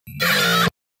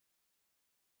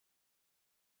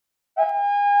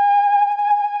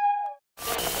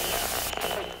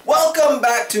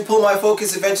to Pull My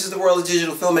Focus Adventures of the World of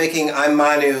Digital Filmmaking. I'm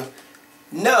Manu.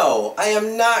 No, I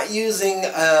am not using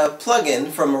a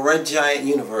plugin from Red Giant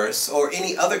Universe or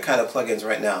any other kind of plugins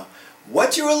right now.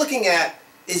 What you are looking at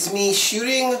is me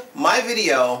shooting my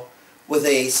video with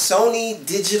a Sony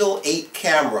Digital 8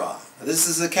 camera. This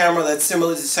is a camera that's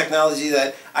similar to technology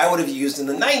that I would have used in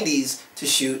the 90s to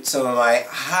shoot some of my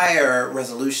higher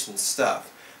resolution stuff.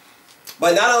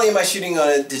 But not only am I shooting on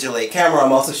a Digital 8 camera,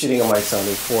 I'm also shooting on my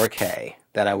Sony 4K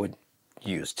that I would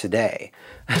use today.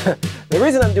 The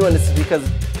reason I'm doing this is because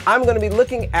I'm going to be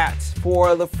looking at,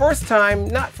 for the first time,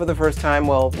 not for the first time,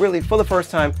 well, really for the first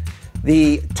time,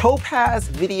 the Topaz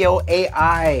Video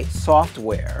AI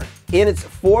software in its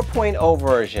 4.0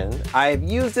 version. I've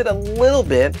used it a little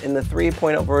bit in the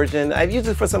 3.0 version. I've used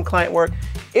it for some client work.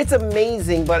 It's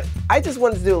amazing, but I just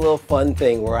wanted to do a little fun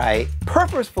thing where I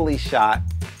purposefully shot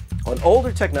on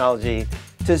older technology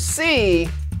to see,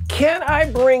 can I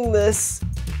bring this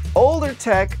older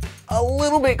tech a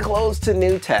little bit close to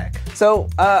new tech? So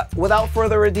without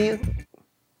further ado,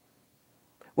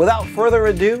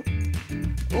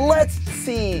 let's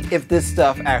see if this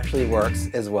stuff actually works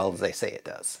as well as they say it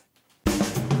does.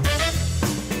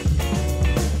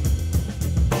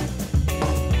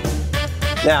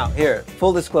 Now here,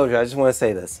 full disclosure, I just want to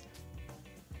say this.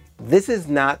 This is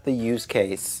not the use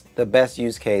case, the best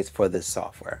use case for this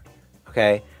software,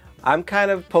 okay? I'm kind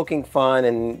of poking fun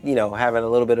and, you know, having a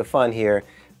little bit of fun here,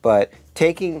 but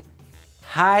taking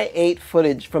high 8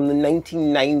 footage from the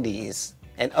 1990s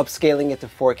and upscaling it to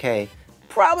 4K,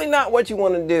 probably not what you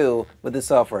want to do with this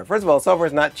software. First of all, software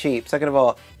is not cheap. Second of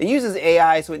all, it uses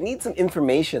AI, so it needs some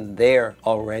information there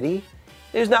already.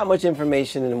 There's not much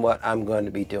information in what I'm going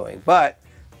to be doing, but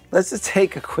let's just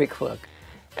take a quick look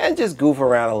and just goof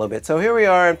around a little bit. So here we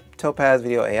are in Topaz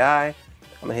Video AI. I'm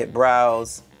gonna hit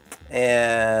browse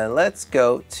and let's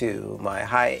go to my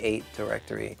high 8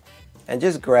 directory and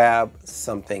just grab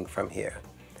something from here.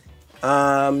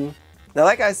 Now,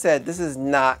 like I said, this is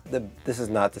not the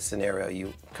scenario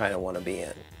you kind of want to be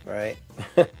in, right?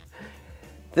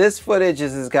 This footage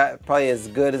is probably as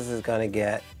good as it's gonna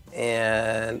get.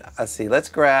 And let's see, let's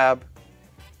grab.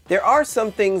 There are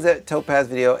some things that Topaz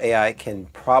Video AI can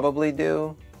probably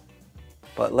do,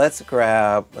 but let's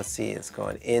grab, let's see, it's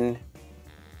going in,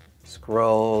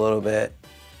 scroll a little bit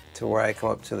to where I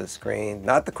come up to the screen.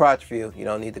 Not the crotch view, you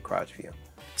don't need the crotch view.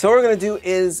 So what we're gonna do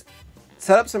is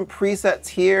set up some presets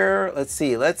here. Let's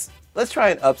see, let's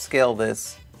try and upscale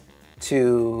this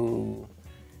to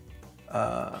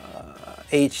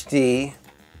HD.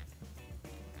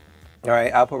 All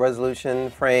right, output resolution,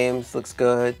 frames, looks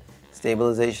good.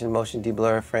 Stabilization, motion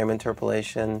deblur, frame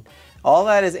interpolation. All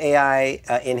that is AI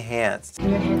enhanced. Can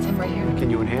you enhance him right here?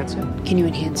 Can you enhance it? Can you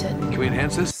enhance it? Can we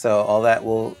enhance this? So all that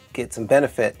will get some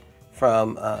benefit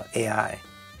from AI.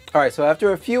 All right, so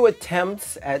after a few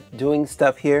attempts at doing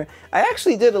stuff here, I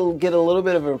actually did get a little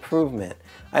bit of improvement.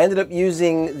 I ended up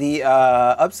using the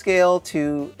upscale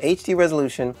to HD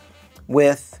resolution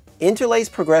with interlace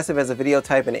progressive as a video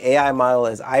type and AI model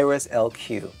as Iris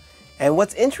LQ. And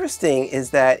what's interesting is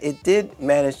that it did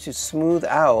manage to smooth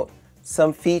out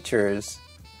some features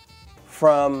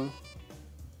from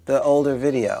the older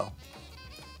video.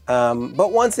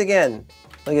 But once again,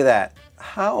 look at that.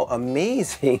 How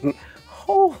amazing.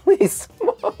 Holy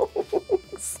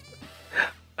smokes.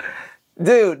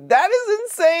 Dude, that is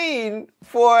insane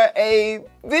for a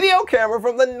video camera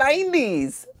from the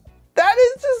 90s. That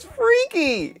is just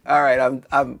freaky. All right,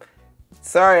 I'm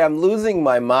sorry, I'm losing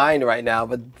my mind right now,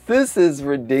 but this is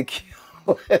ridiculous.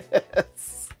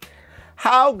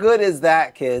 How good is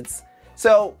that, kids?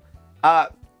 So,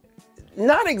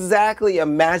 not exactly a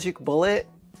magic bullet,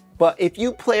 but if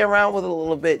you play around with it a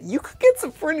little bit, you could get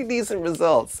some pretty decent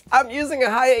results. I'm using a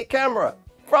high 8 camera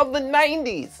from the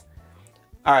 90s.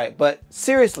 All right, but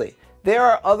seriously, there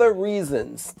are other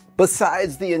reasons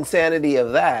besides the insanity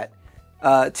of that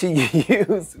to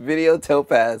use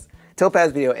Topaz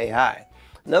Video AI.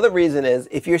 Another reason is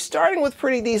if you're starting with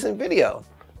pretty decent video.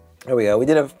 There we go. We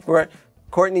did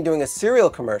Courtney doing a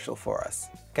cereal commercial for us.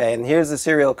 Okay, and here's the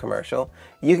cereal commercial.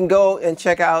 You can go and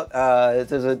check out,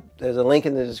 there's a link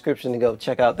in the description to go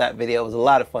check out that video. It was a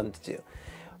lot of fun to do.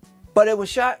 But it was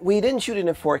shot, we didn't shoot it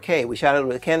in 4K. We shot it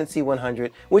with a Canon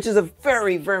C100, which is a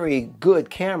very, very good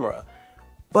camera.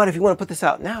 But if you want to put this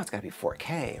out now, it's got to be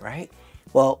 4K, right?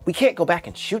 Well, we can't go back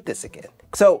and shoot this again.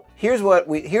 So here's what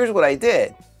I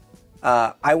did.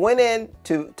 I went in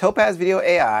to Topaz Video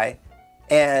AI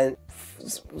and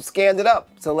scanned it up.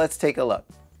 So let's take a look.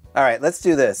 All right, let's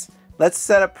do this. Let's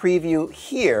set up preview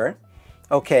here.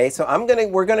 Okay, so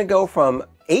we're gonna go from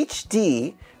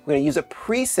HD. We're gonna use a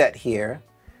preset here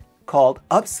called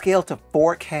Upscale to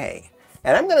 4K.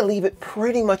 And I'm gonna leave it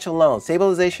pretty much alone.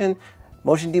 Stabilization,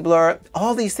 motion deblur,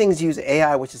 all these things use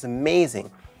AI, which is amazing.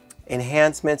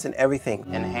 Enhancements and everything.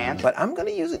 Enhance. But I'm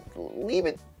gonna leave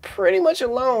it pretty much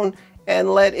alone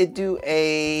and let it do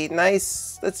a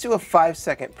nice, let's do a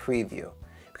 5-second preview,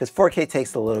 because 4K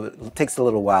takes a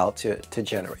little while to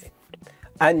generate.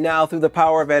 And now through the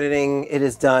power of editing, it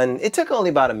is done. It took only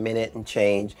about a minute and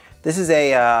change. This is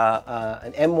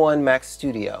an M1 Max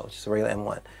Studio, just a regular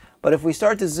M1. But if we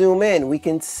start to zoom in, we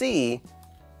can see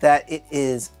that it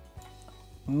is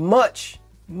much,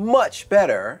 much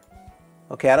better.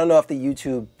 Okay, I don't know if the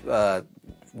YouTube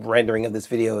rendering of this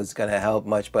video is gonna help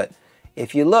much, but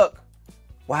if you look,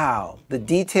 wow, the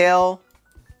detail,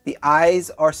 the eyes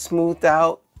are smoothed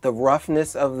out, the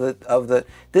roughness of the,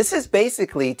 this is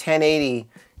basically 1080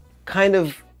 kind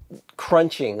of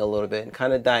crunching a little bit and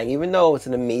kind of dying, even though it's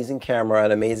an amazing camera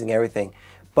and amazing everything.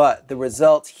 But the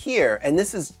results here, and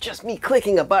this is just me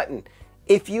clicking a button,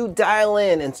 if you dial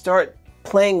in and start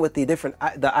playing with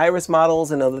the iris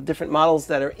models and the different models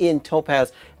that are in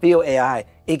Topaz Video AI,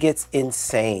 it gets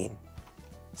insane.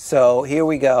 So here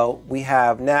we go. We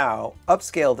have now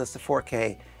upscaled this to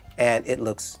 4K, and it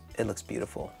looks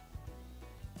beautiful.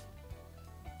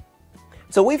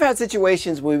 So we've had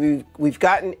situations where we've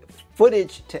gotten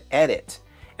footage to edit,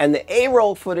 and the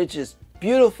A-roll footage is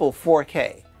beautiful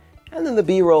 4K, and then the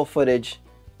B-roll footage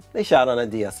they shot on a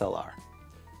DSLR,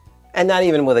 and not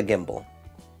even with a gimbal.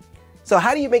 So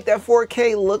how do you make that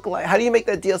 4K look like, how do you make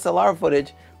that DSLR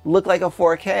footage look like a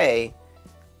 4K?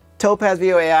 Topaz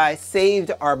Video AI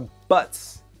saved our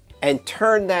butts and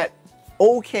turned that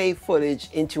okay footage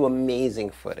into amazing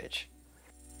footage.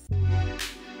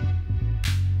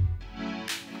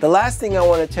 The last thing I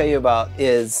want to tell you about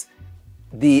is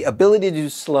the ability to do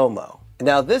slow-mo.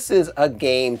 Now this is a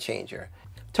game changer.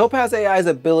 Topaz AI's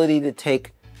ability to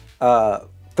take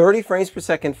 30 frames per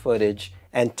second footage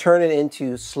and turn it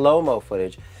into slow-mo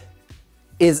footage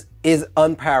is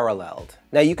unparalleled.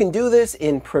 Now you can do this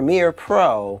in Premiere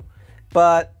Pro,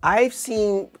 but I've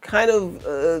seen kind of,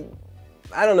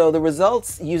 I don't know, the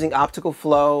results using optical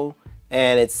flow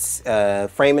and its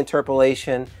frame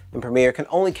interpolation in Premiere can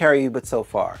only carry you but so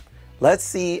far. Let's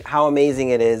see how amazing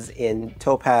it is in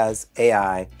Topaz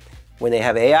AI when they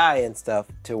have AI and stuff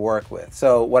to work with.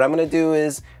 So what I'm gonna do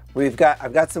is, I've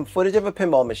got some footage of a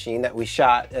pinball machine that we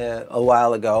shot a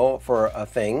while ago for a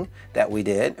thing that we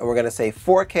did, and we're gonna say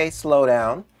 4K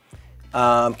slowdown,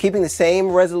 keeping the same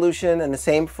resolution and the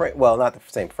same frame, well, not the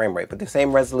same frame rate, but the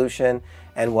same resolution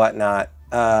and whatnot.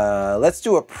 Let's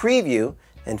do a preview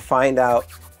and find out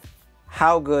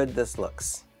how good this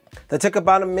looks. That took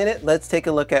about a minute. Let's take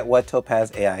a look at what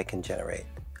Topaz AI can generate.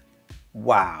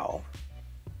 Wow.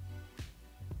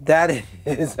 That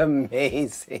is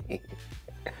amazing.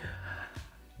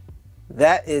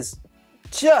 That is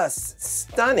just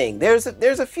stunning. There's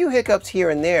a few hiccups here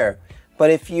and there, but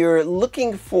if you're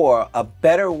looking for a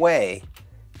better way,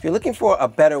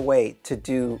 to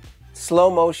do slow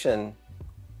motion,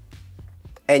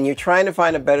 and you're trying to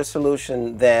find a better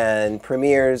solution than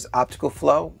Premiere's optical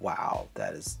flow, wow,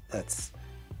 that's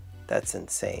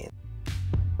insane.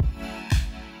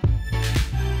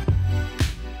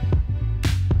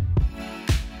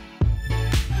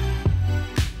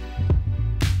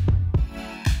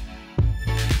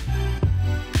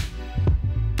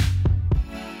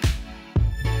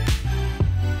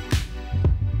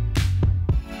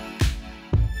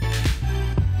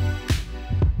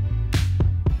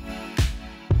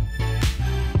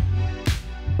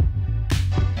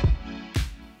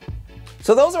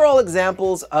 So those are all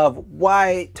examples of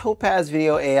why Topaz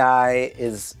Video AI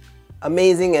is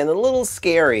amazing and a little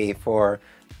scary for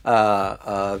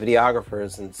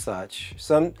videographers and such.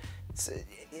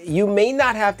 You may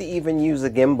not have to even use a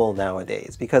gimbal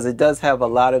nowadays because it does have a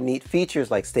lot of neat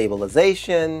features like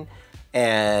stabilization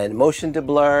and motion to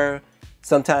blur.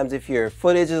 Sometimes if your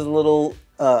footage is a little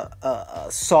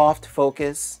soft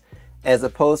focus, as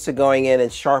opposed to going in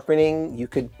and sharpening, you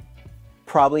could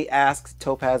probably ask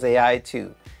Topaz AI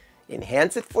to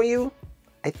enhance it for you,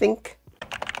 I think.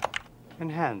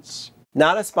 Enhance.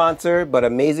 Not a sponsor, but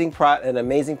an amazing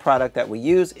product that we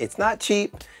use. It's not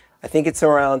cheap. I think it's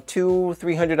around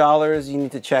 $200–300. You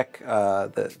need to check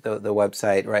the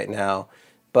website right now.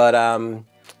 But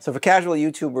so for casual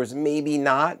YouTubers, maybe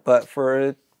not, but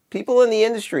for people in the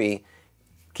industry,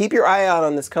 keep your eye out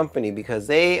on this company because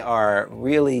they are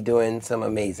really doing some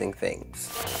amazing things.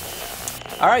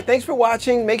 All right, thanks for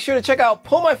watching. Make sure to check out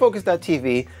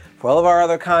pullmyfocus.tv for all of our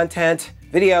other content,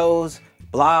 videos,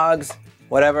 blogs,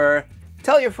 whatever.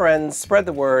 Tell your friends, spread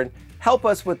the word, help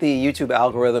us with the YouTube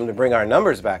algorithm to bring our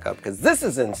numbers back up because this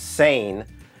is insane.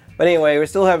 But anyway, we're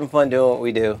still having fun doing what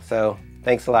we do, so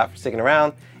Thanks a lot for sticking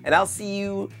around, and I'll see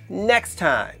you next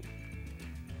time.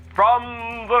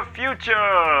 From the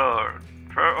future,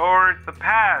 or the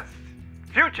past,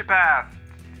 future past.